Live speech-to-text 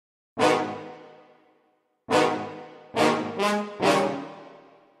What's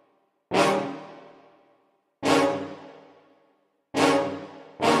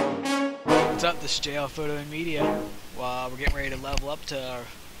up? This is JL Photo and Media. Well, we're getting ready to level up to our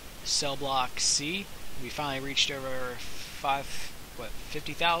cell block C. We finally reached over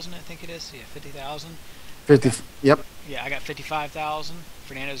 50,000, I think it is. Yeah, 50,000. 50. Yep. Yeah, I got 55,000.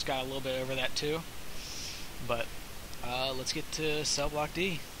 Fernando's got a little bit over that too. But let's get to cell block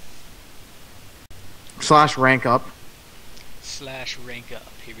D. / rank up. / rank up.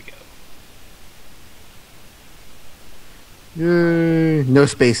 Here we go. Yay. No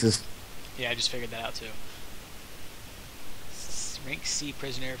spaces. Yeah, I just figured that out too. Rank C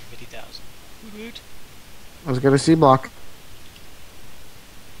prisoner for 50,000. Woot woot. Let's go to C block.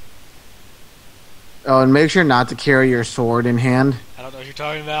 Oh, and make sure not to carry your sword in hand. I don't know what you're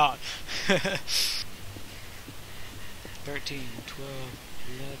talking about. 13, 12,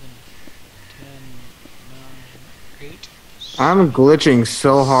 11, 10, 9, 8. I'm glitching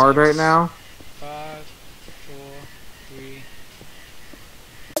so hard right now. 5, 4, 3.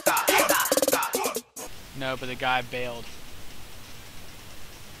 No, but the guy bailed.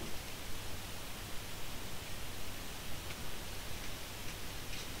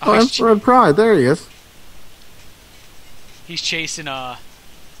 Oh, infrared pride. There he is. He's chasing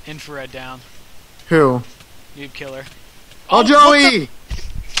infrared down. Who? Noob killer. Oh, Joey!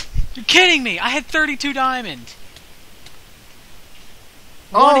 You're kidding me! I had 32 diamond.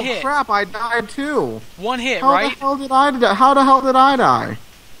 Oh hit. Crap! I died too. One hit, How right? the hell did I die? How the hell did I die?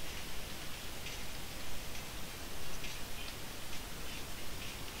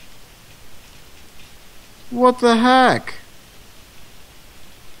 What the heck?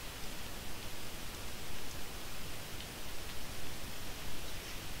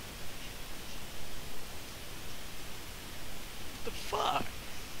 The fuck?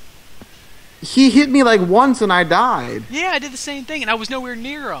 He hit me like once and I died. Yeah, I did the same thing, and I was nowhere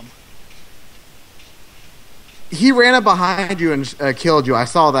near him. He ran up behind you and killed you. I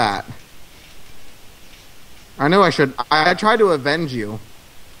saw that. I know I should. I tried to avenge you.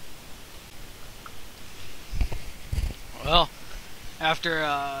 Well,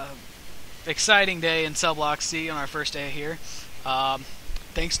 after exciting day in Cell Block C on our first day here,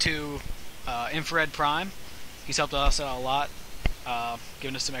 thanks to Infrared Prime, he's helped us out a lot,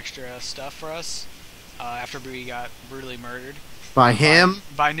 giving us some extra stuff for us after we got brutally murdered. By him?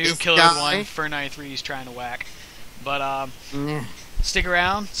 By Noob Killer guy? 1, FERN 93 he's trying to whack. But stick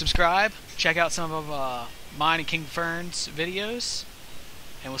around, subscribe, check out some of mine and King FERN's videos,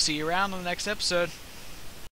 and we'll see you around on the next episode.